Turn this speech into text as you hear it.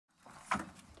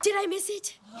Did I miss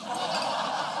it?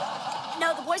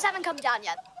 No, the boys haven't come down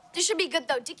yet. This should be good,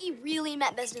 though. Dicky really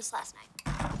meant business last night.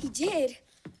 He did?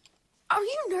 Are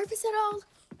you nervous at all?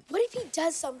 What if he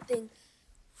does something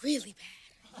really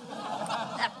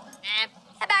bad?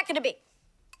 How bad could it be?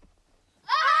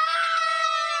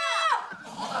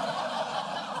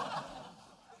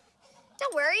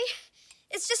 Don't worry.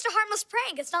 It's just a harmless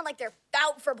prank. It's not like they're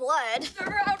out for blood.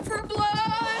 They're out for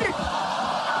blood!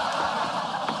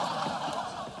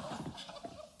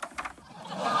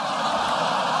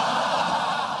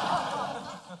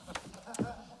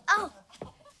 Oh.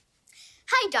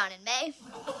 Hi, Dawn and May.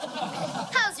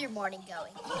 How's your morning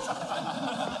going?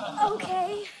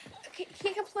 Okay.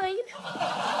 Can't complain.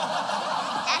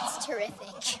 That's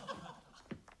terrific.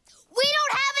 We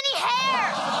don't have any hair!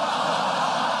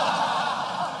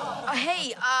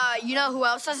 Hey, you know who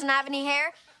else doesn't have any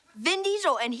hair? Vin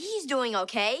Diesel, and he's doing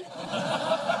okay.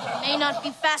 May not be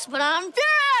fast, but I'm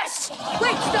furious!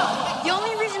 Wait, stop! The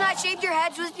only reason I shaved your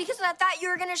heads was because I thought you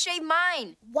were gonna shave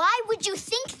mine. Why would you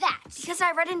think that? Because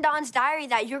I read in Dawn's diary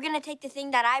that you're gonna take the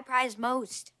thing that I prize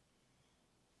most.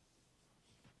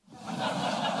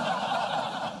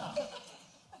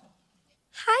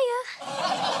 Hiya.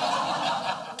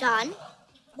 Dawn,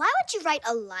 why would you write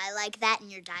a lie like that in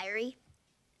your diary?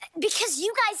 Because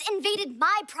you guys invaded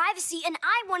my privacy and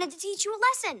I wanted to teach you a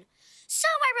lesson. So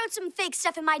I wrote some fake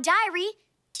stuff in my diary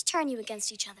to turn you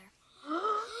against each other.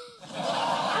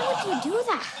 How would you do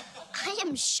that? I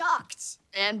am shocked.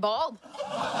 And bald.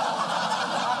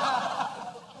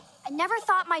 I never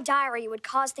thought my diary would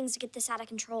cause things to get this out of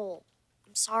control.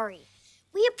 I'm sorry.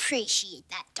 We appreciate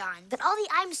that, Dawn, but all the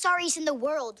I'm sorries in the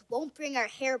world won't bring our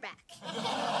hair back.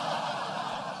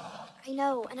 I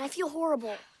know, and I feel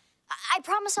horrible. I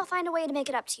promise I'll find a way to make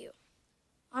it up to you.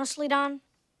 Honestly, Dawn,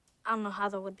 I don't know how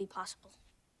that would be possible.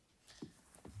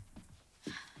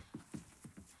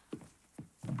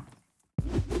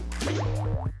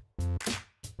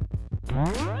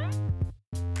 Huh?